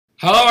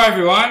Hello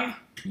everyone,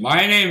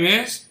 my name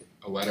is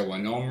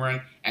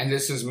Oweda and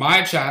this is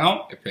my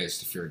channel, A Place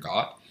to Fear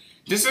God.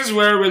 This is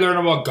where we learn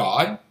about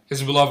God,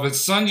 His beloved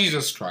Son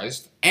Jesus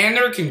Christ, and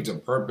their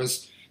kingdom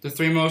purpose, the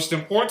three most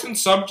important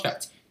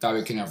subjects that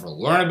we can ever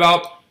learn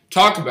about,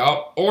 talk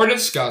about, or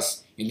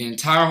discuss in the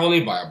entire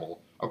Holy Bible,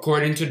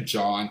 according to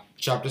John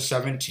chapter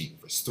 17,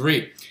 verse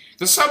 3.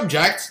 The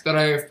subject that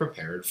I have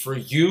prepared for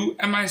you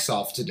and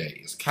myself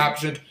today is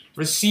captioned,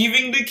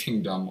 Receiving the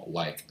Kingdom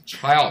Like a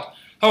Child.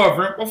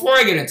 However, before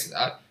I get into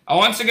that, I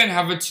once again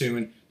have a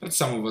tune that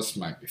some of us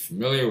might be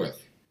familiar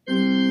with.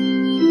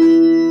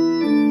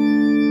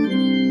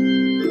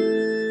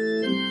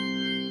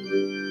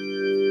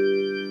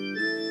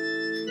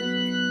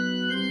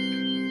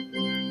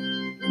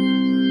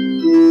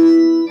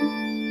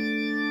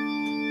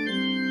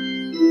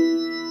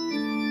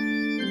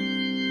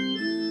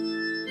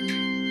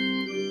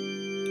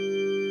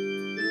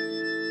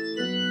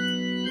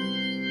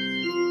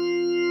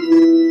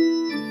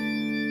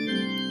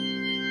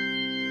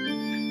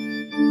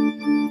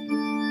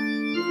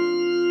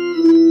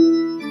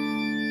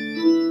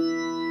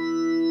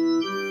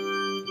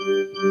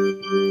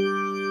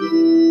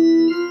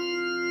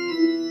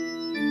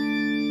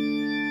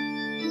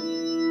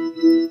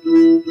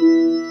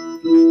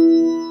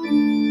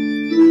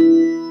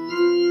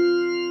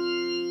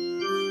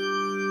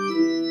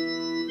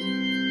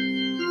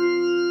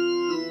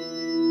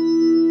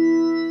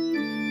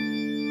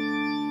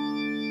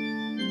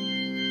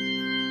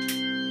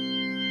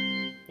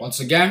 Once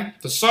again,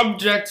 the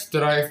subject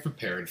that I have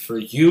prepared for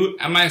you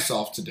and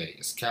myself today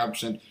is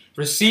captioned,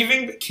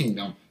 Receiving the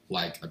Kingdom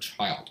Like a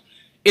Child.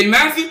 In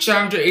Matthew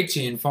chapter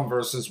 18, from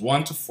verses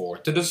 1 to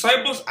 4, the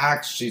disciples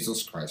asked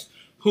Jesus Christ,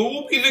 who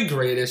will be the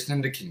greatest in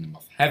the kingdom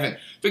of heaven?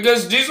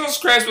 Because Jesus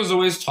Christ was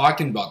always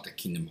talking about the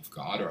kingdom of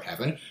God or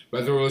heaven,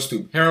 whether it was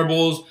through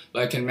parables,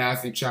 like in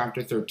Matthew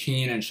chapter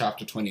 13 and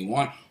chapter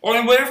 21, or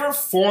in whatever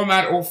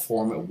format or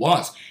form it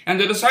was. And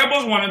the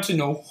disciples wanted to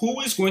know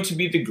who is going to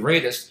be the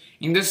greatest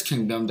in this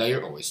kingdom that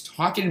you're always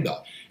talking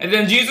about. And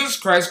then Jesus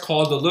Christ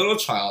called the little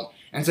child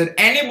and said,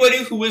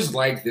 anybody who is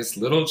like this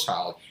little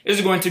child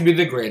is going to be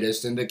the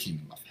greatest in the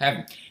kingdom of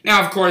heaven.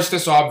 Now, of course,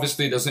 this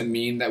obviously doesn't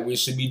mean that we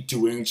should be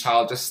doing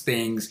childish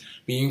things,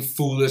 being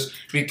foolish,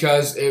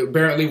 because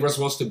apparently we're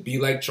supposed to be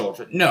like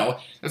children. No,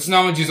 that's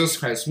not what Jesus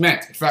Christ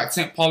meant. In fact,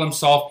 St. Paul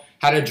himself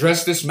had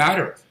addressed this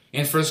matter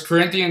in 1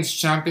 Corinthians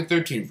chapter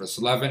 13, verse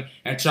 11,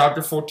 and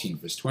chapter 14,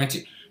 verse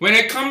 20. When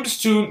it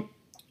comes to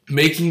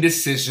making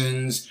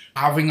decisions,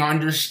 having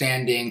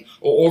understanding,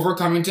 or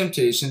overcoming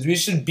temptations, we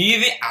should be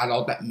the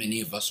adult that many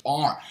of us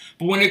are.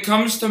 But when it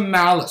comes to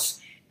malice,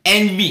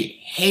 envy,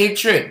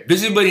 hatred,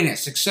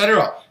 busybodiness,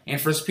 etc., in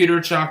 1 Peter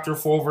chapter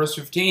 4, verse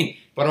 15,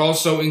 but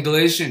also in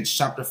Galatians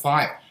chapter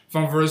 5,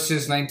 from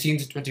verses 19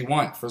 to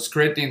 21, 1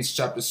 Corinthians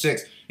chapter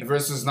 6, and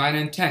verses 9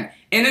 and 10,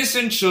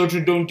 innocent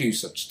children don't do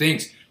such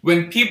things.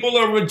 When people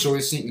are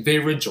rejoicing, they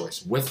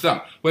rejoice with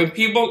them. When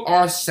people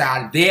are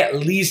sad, they at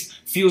least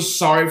feel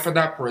sorry for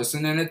that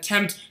person and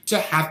attempt to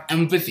have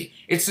empathy.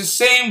 It's the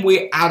same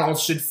way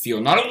adults should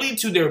feel, not only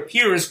to their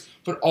peers,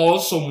 but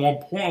also,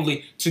 more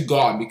importantly, to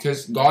God,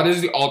 because God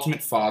is the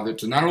ultimate father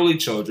to not only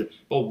children,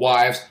 but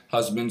wives,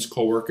 husbands,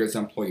 co-workers,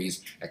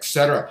 employees,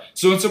 etc.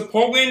 So it's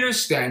important we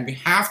understand we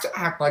have to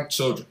act like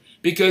children,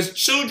 because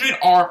children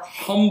are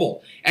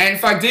humble. And in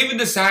fact,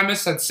 David the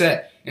psalmist had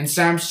said in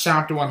Psalms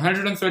chapter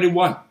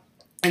 131,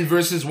 in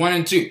verses 1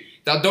 and 2,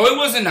 that though he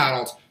was an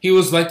adult, he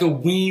was like a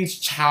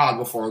weaned child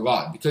before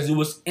God, because he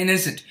was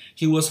innocent,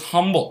 he was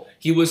humble,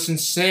 he was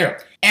sincere.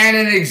 And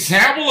an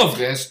example of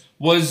this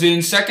was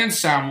in 2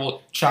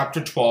 Samuel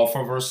chapter 12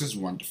 from verses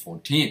 1 to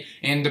 14.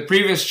 In the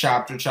previous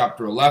chapter,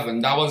 chapter 11,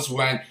 that was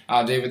when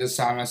David the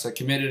psalmist had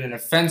committed an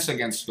offense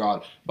against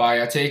God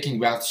by taking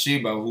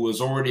Bathsheba, who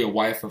was already a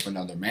wife of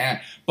another man.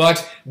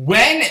 But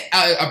when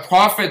a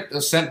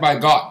prophet sent by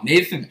God,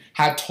 Nathan,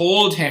 had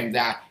told him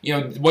that,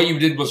 what you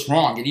did was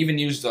wrong, and even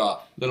used a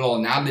little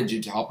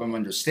analogy to help him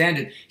understand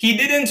it, he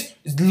didn't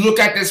look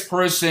at this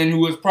person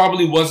who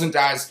probably wasn't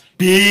as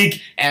big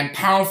and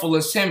powerful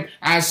as him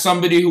as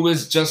somebody who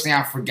was just,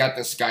 forget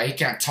this guy, he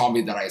can't tell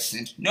me that I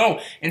sinned. No,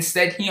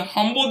 instead he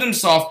humbled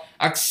himself,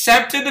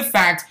 accepted the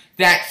fact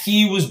that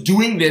he was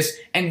doing this,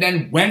 and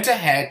then went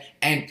ahead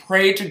and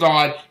prayed to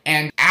God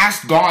and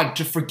asked God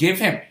to forgive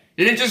him.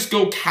 He didn't just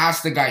go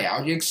cast the guy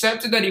out. He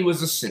accepted that he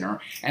was a sinner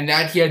and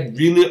that he had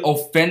really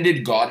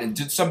offended God and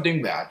did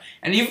something bad.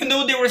 And even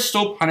though there were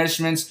still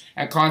punishments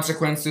and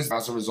consequences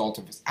as a result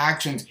of his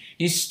actions,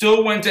 he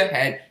still went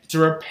ahead to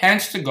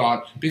repent to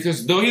God,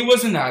 because though he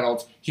was an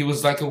adult, he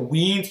was like a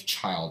weaned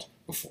child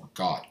before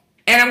God.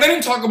 And I'm going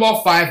to talk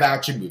about 5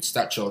 attributes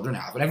that children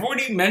have. And I've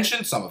already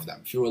mentioned some of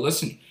them if you were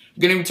listening.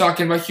 I'm going to be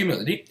talking about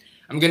humility.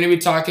 I'm going to be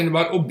talking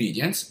about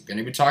obedience. I'm going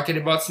to be talking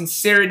about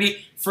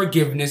sincerity,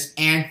 forgiveness,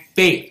 and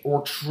faith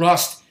or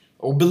trust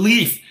or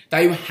belief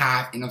that you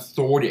have in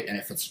authority. And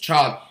if it's a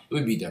child, it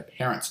would be their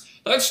parents.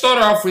 Let's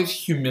start off with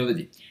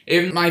humility.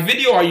 In my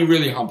video, Are You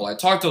Really Humble?, I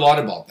talked a lot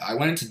about that. I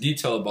went into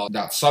detail about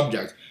that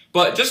subject.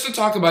 But just to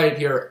talk about it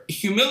here,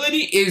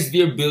 humility is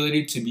the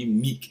ability to be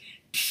meek,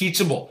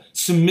 teachable,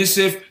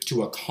 submissive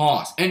to a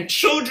cause. And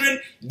children,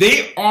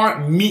 they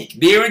are meek,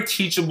 they are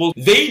teachable.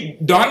 They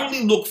not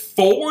only look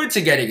forward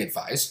to getting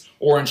advice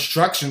or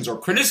instructions or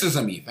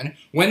criticism even,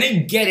 when they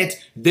get it,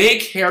 they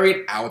carry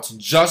it out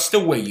just the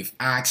way you've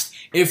asked,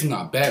 if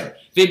not better.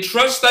 They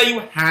trust that you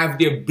have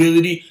the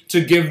ability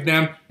to give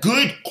them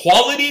good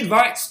quality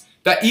advice,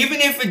 that even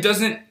if it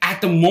doesn't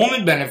at the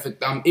moment benefit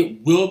them,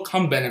 it will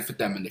come benefit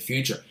them in the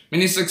future.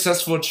 Many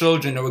successful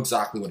children know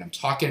exactly what I'm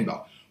talking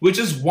about, which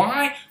is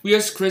why we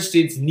as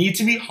Christians need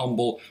to be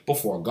humble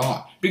before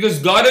God. Because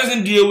God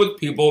doesn't deal with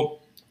people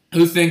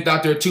who think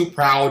that they're too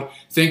proud,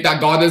 think that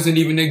God doesn't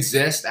even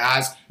exist,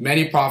 as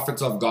many prophets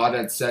of God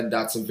had said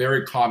that's a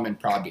very common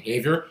proud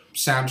behavior.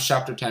 Psalms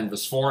chapter 10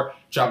 verse 4,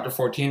 chapter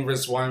 14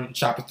 verse 1,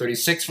 chapter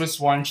 36 verse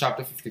 1,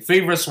 chapter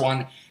 53 verse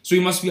 1. So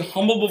we must be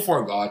humble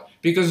before God,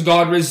 because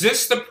God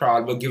resists the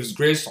proud but gives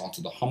grace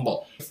unto the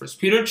humble. 1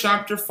 Peter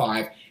chapter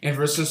 5 and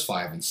verses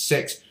 5 and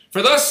 6.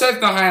 For thus saith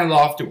the high and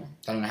lofty one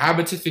that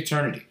inhabiteth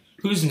eternity,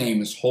 whose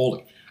name is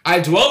holy. I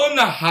dwell in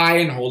the high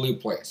and holy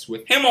place,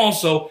 with him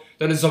also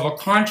that is of a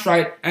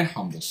contrite and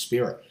humble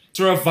spirit,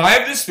 to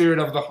revive the spirit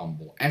of the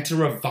humble, and to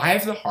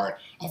revive the heart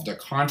of the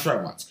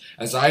contrite ones.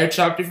 Isaiah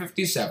chapter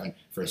 57,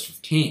 verse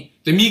 15.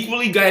 The meek will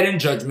he guide in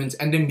judgments,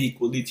 and the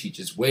meek will he teach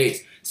his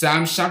ways.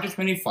 Psalms chapter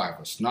 25,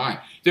 verse 9.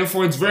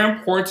 Therefore, it's very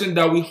important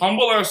that we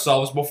humble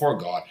ourselves before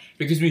God,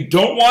 because we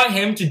don't want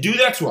him to do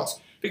that to us.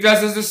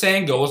 Because as the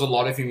saying goes, a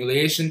lot of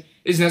humiliation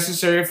is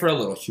necessary for a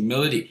little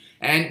humility.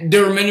 And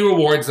there are many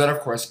rewards that,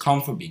 of course,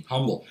 come from being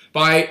humble.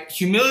 By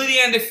humility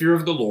and the fear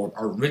of the Lord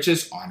are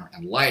riches, honor,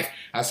 and life.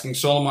 As King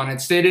Solomon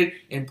had stated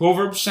in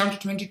Proverbs chapter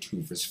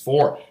 22, verse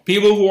 4.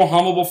 People who are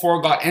humble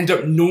before God end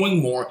up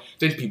knowing more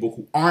than people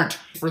who aren't.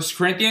 1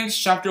 Corinthians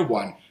chapter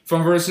 1,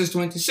 from verses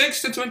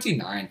 26 to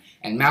 29,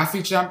 and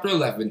Matthew chapter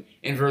 11,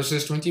 in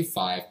verses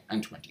 25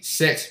 and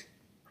 26.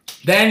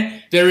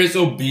 Then there is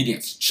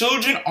obedience.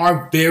 Children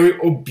are very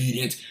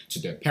obedient to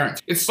their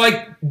parents. It's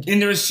like in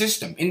their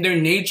system, in their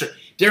nature.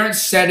 They aren't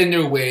set in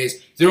their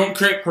ways. They don't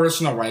create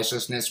personal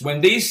righteousness. When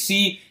they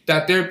see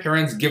that their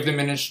parents give them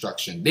an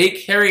instruction, they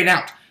carry it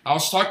out. I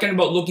was talking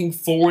about looking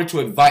forward to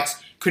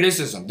advice,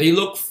 criticism. They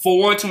look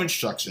forward to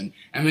instruction,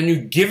 and when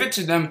you give it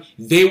to them,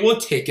 they will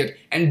take it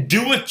and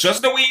do it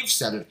just the way you've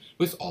said it,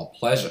 with all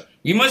pleasure.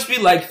 We must be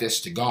like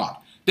this to God.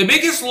 The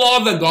biggest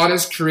law that God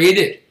has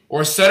created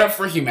or set up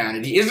for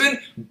humanity isn't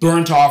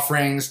burnt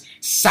offerings,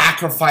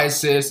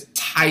 sacrifices,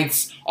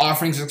 tithes,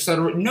 offerings,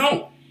 etc.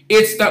 No,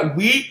 it's that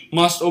we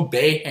must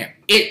obey him.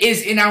 It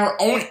is in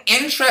our own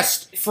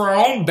interest, for our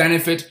own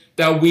benefit,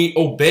 that we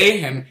obey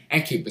him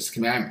and keep his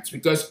commandments.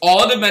 Because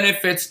all the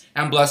benefits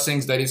and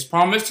blessings that he's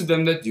promised to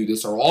them that do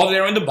this are all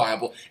there in the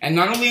Bible, and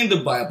not only in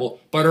the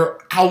Bible, but are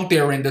out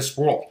there in this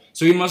world.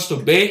 So we must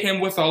obey him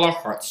with all our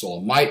heart, soul,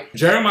 and might.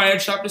 Jeremiah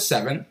chapter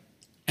 7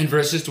 and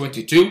verses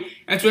 22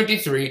 and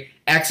 23,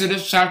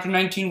 Exodus chapter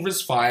 19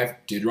 verse 5,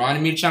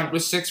 Deuteronomy chapter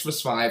 6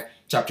 verse 5,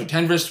 chapter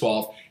 10 verse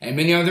 12, and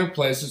many other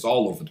places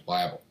all over the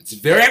Bible. It's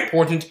very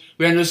important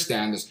we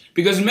understand this,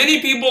 because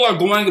many people are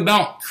going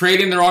about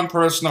creating their own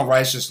personal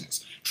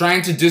righteousness,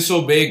 trying to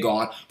disobey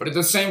God, but at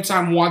the same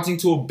time wanting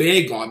to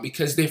obey God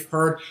because they've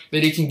heard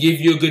that he can give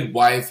you a good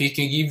wife, he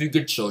can give you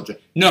good children.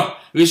 No,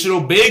 we should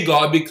obey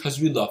God because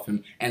we love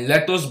him, and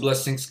let those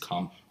blessings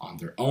come on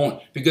their own.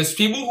 Because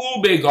people who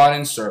obey God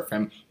and serve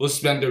him will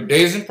spend their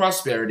days in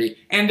prosperity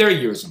and their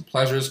years in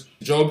pleasures.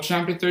 Job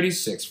chapter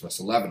 36 verse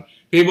 11.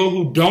 People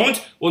who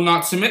don't will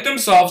not submit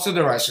themselves to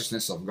the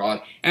righteousness of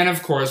God, and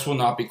of course will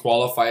not be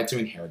qualified to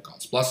inherit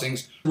God's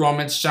blessings.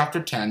 Romans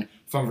chapter 10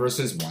 from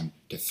verses 1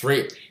 to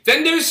 3.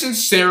 Then there's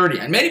sincerity,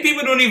 and many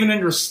people don't even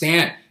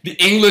understand the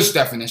English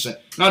definition,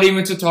 not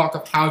even to talk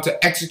of how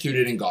to execute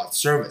it in God's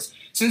service.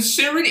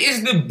 Sincerity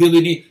is the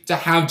ability to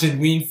have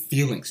genuine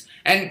feelings.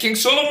 And King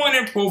Solomon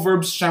in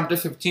Proverbs chapter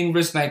 15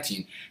 verse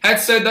 19 had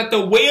said that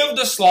the way of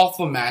the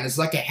slothful man is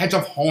like a hedge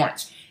of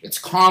horns. It's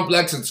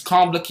complex, it's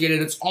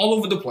complicated, it's all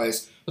over the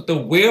place, but the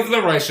way of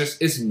the righteous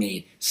is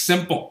made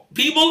simple.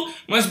 People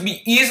must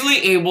be easily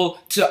able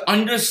to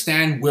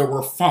understand where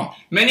we're from.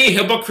 Many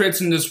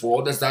hypocrites in this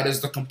world, as that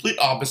is the complete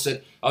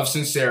opposite of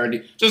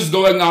sincerity, just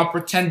going out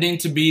pretending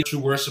to be true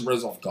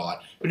worshippers of God.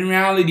 But in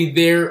reality,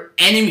 they're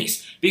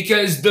enemies,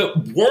 because the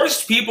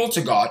worst people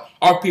to God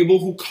are people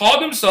who call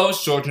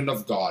themselves children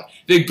of God.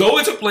 They go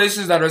into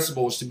places that are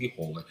supposed to be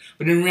holy,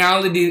 but in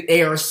reality,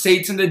 they are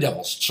Satan, the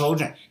devil's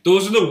children.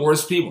 Those are the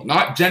worst people,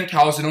 not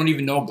Gentiles who don't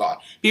even know God.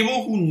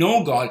 People who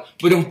know God,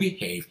 but don't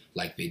behave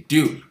like they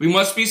do. We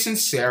must be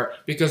sincere,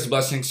 because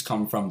blessings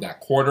come from that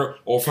quarter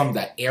or from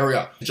that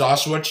area.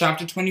 Joshua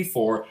chapter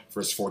 24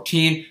 verse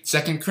 14,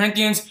 2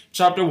 Corinthians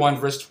chapter 1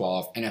 verse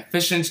 12, and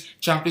Ephesians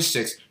chapter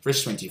 6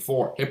 verse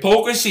 24.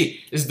 Hypocrisy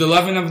is the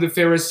leaven of the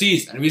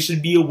Pharisees, and we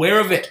should be aware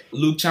of it.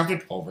 Luke chapter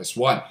 12 verse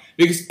 1.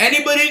 Because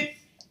anybody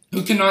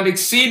who cannot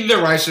exceed the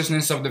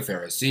righteousness of the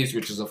Pharisees,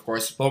 which is of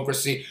course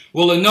hypocrisy,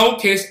 will in no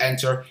case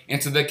enter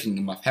into the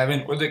kingdom of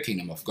heaven or the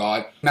kingdom of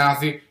God.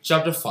 Matthew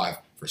chapter 5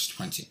 verse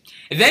 20.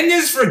 And then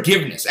there's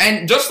forgiveness.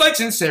 And just like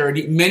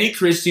sincerity, many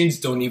Christians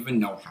don't even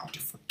know how to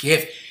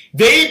forgive.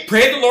 They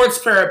pray the Lord's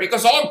Prayer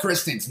because all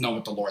Christians know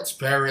what the Lord's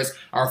Prayer is,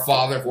 our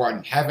Father who art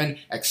in heaven,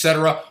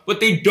 etc. But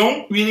they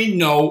don't really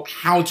know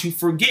how to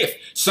forgive.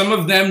 Some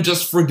of them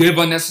just forgive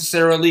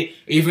unnecessarily,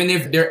 even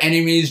if their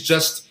enemies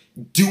just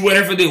do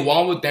whatever they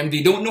want with them.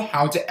 They don't know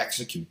how to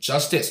execute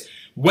justice.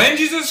 When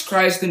Jesus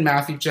Christ in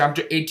Matthew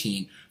chapter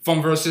 18,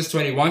 from verses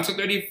 21 to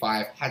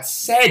 35, had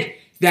said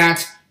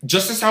that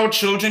just as how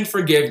children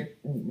forgive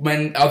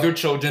when other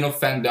children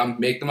offend them,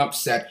 make them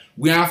upset,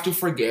 we have to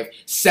forgive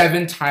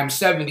 7 times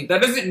 70.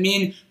 That doesn't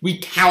mean we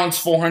count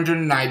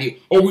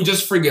 490 or we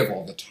just forgive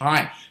all the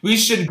time. We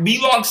should be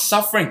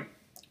long-suffering,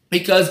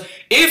 because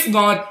if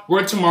God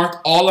were to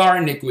mark all our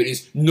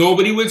iniquities,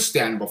 nobody would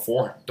stand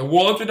before him. The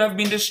world would have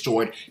been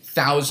destroyed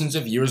thousands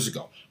of years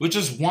ago, which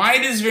is why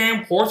it is very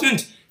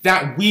important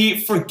that we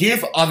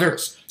forgive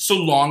others so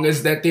long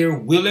as that they are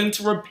willing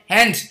to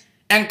repent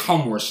and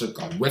come worship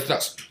God with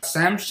us.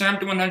 Psalm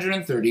chapter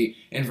 130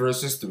 in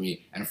verses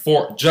 3 and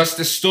 4.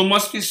 Justice still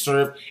must be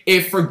served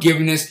if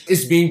forgiveness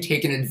is being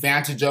taken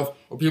advantage of,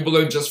 or people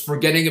are just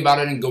forgetting about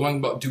it and going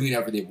about doing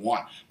whatever they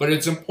want. But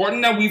it's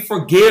important that we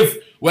forgive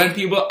when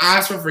people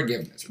ask for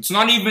forgiveness. It's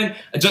not even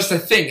just a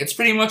thing. It's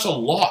pretty much a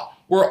law.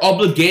 We're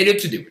obligated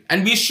to do it.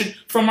 And we should,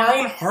 from our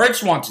own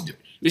hearts, want to do it.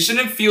 We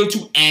shouldn't feel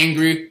too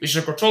angry. We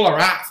should control our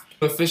wrath.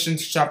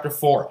 Ephesians chapter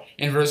 4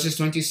 in verses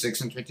 26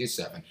 and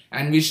 27.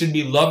 And we should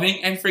be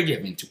loving and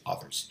forgiving to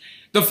others.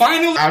 The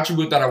final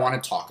attribute that I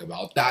want to talk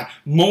about that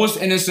most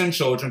innocent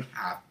children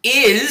have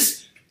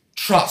is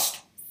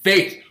trust,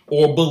 faith,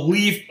 or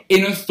belief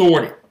in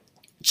authority.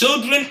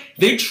 Children,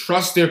 they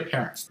trust their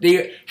parents.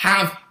 They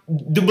have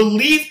the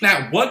belief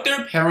that what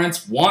their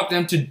parents want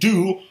them to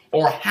do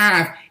or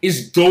have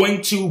is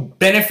going to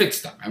benefit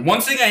them. And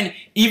once again,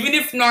 even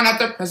if not at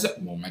the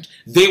present moment,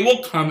 they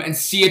will come and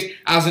see it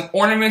as an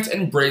ornament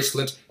and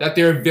bracelet that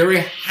they're very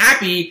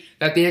happy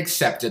that they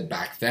accepted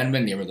back then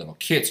when they were little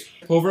kids.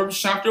 Proverbs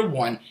chapter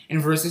 1 in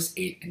verses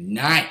 8 and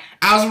 9.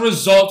 As a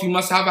result, you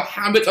must have a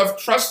habit of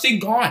trusting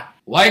God.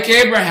 Like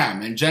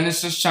Abraham in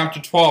Genesis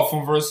chapter 12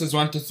 from verses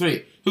 1 to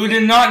 3. Who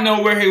did not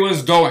know where he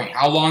was going,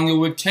 how long it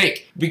would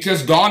take,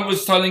 because God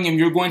was telling him,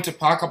 you're going to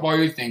pack up all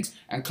your things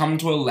and come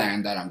to a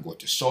land that I'm going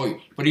to show you.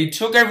 But he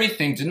took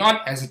everything, did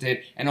not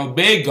hesitate, and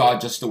obeyed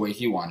God just the way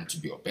he wanted to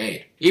be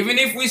obeyed. Even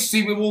if we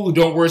see people who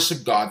don't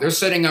worship God, they're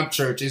setting up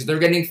churches, they're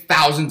getting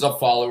thousands of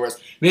followers,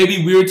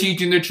 maybe we're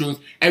teaching the truth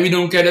and we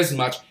don't get as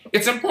much,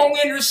 it's important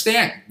to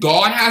understand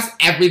God has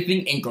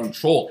everything in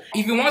control.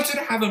 If he wants you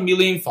to have 1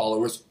 million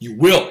followers, you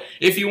will.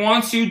 If he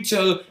wants you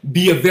to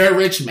be a very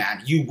rich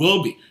man, you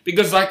will be.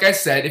 Because like I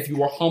said, if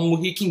you are humble,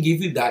 he can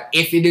give you that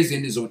if it is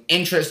in his own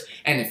interest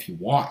and if he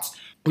wants.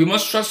 We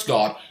must trust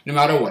God no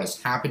matter what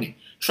is happening.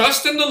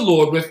 Trust in the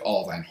Lord with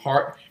all thine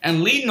heart,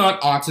 and lean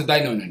not unto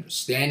thine own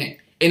understanding.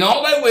 In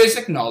all thy ways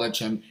acknowledge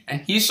him,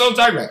 and he shall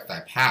direct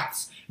thy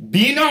paths.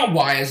 Be not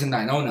wise in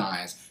thine own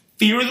eyes.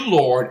 Fear the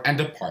Lord and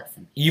depart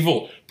from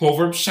evil.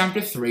 Proverbs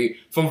chapter 3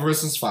 from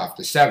verses 5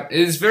 to 7. It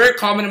is very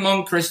common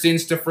among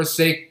Christians to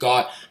forsake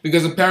God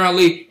because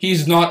apparently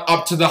he's not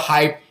up to the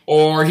hype,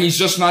 or he's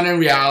just not in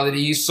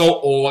reality. He's so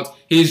old.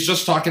 He's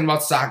just talking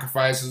about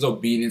sacrifices,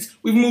 obedience.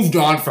 We've moved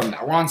on from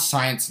that. We're on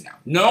science now.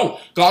 No,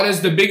 God is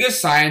the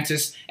biggest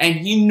scientist, and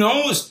he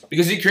knows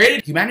because he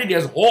created humanity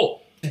as a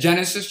whole.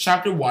 Genesis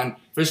chapter 1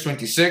 verse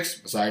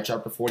 26, Isaiah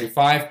chapter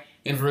 45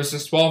 in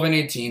verses 12 and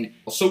 18.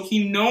 So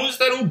he knows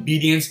that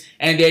obedience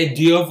and the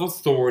idea of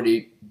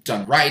authority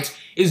done right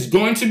is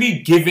going to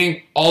be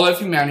giving all of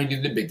humanity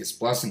the biggest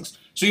blessings.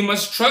 So you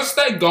must trust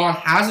that God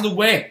has the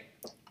way,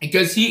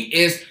 because he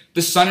is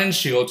the sun and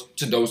shield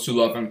to those who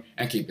love him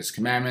and keep his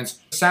commandments.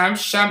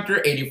 Psalms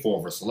chapter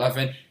 84 verse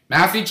 11,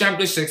 Matthew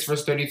chapter 6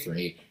 verse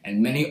 33,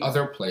 and many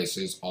other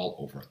places all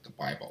over the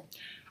Bible.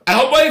 I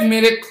hope I've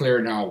made it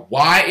clear now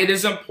why it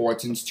is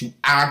important to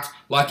act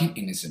like an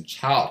innocent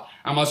child.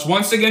 I must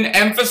once again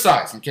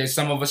emphasize, in case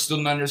some of us still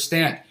don't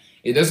understand,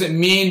 it doesn't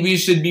mean we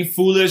should be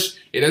foolish.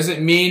 It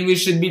doesn't mean we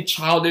should be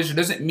childish. It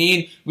doesn't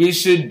mean we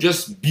should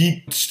just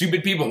be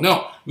stupid people.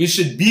 No, we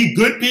should be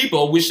good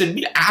people. We should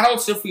be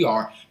adults if we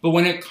are. But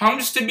when it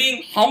comes to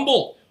being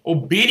humble,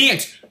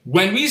 obedient,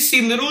 when we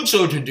see little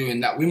children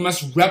doing that, we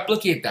must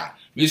replicate that.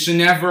 We should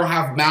never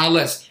have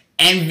malice,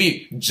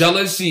 envy,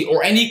 jealousy,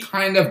 or any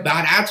kind of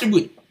bad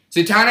attribute.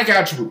 Satanic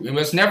attribute. We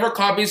must never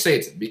copy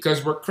Satan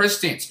because we're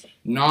Christians,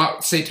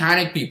 not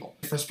satanic people.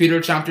 1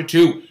 Peter chapter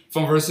 2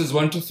 from verses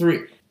 1 to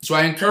 3. So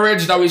I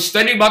encourage that we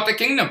study about the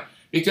kingdom,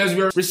 because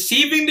we're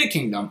receiving the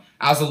kingdom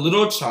as a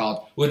little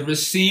child would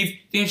receive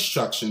the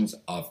instructions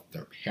of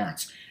their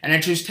parents. And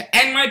I choose to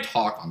end my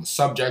talk on the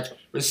subject,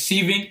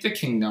 receiving the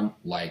kingdom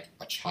like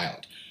a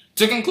child.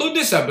 To conclude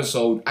this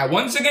episode, I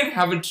once again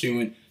have a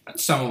tune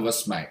that some of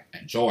us might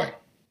enjoy.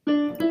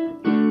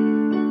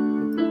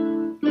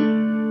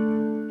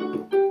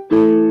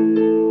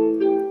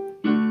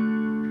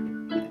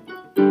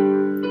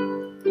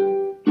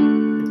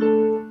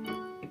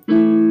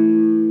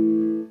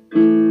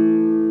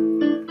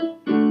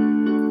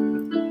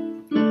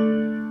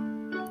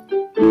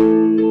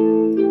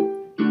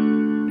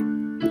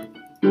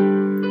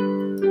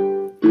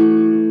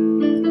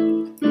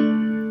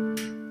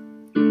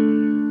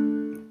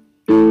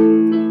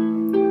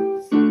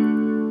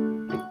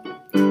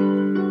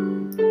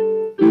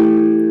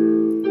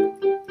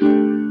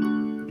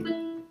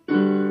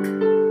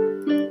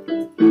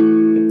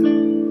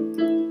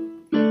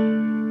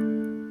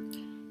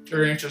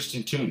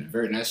 interesting tune, a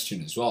very nice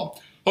tune as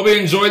well. Hope you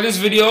enjoyed this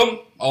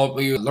video. Hope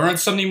you learned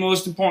something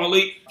most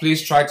importantly.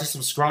 Please try to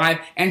subscribe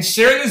and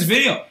share this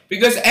video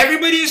because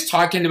everybody is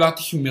talking about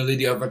the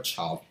humility of a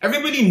child.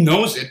 Everybody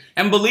knows it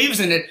and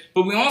believes in it,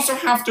 but we also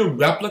have to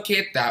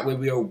replicate that when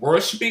we are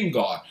worshiping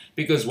God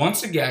because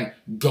once again,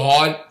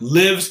 God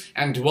lives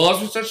and dwells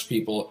with such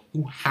people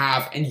who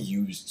have and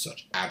use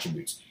such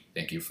attributes.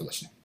 Thank you for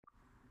listening.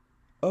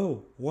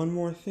 Oh, one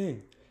more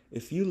thing.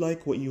 If you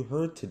like what you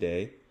heard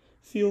today,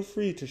 feel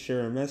free to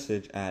share a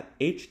message at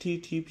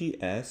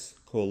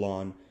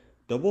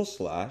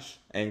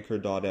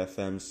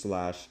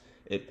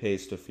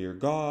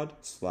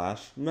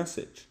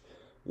https://anchor.fm/itpaystofeargod/message.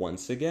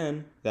 Once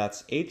again,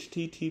 that's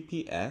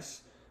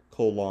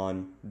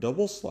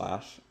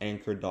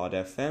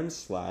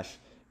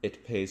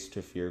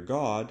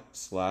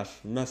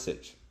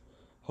https://anchor.fm/itpaystofeargod/message.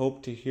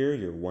 Hope to hear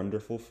your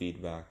wonderful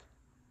feedback.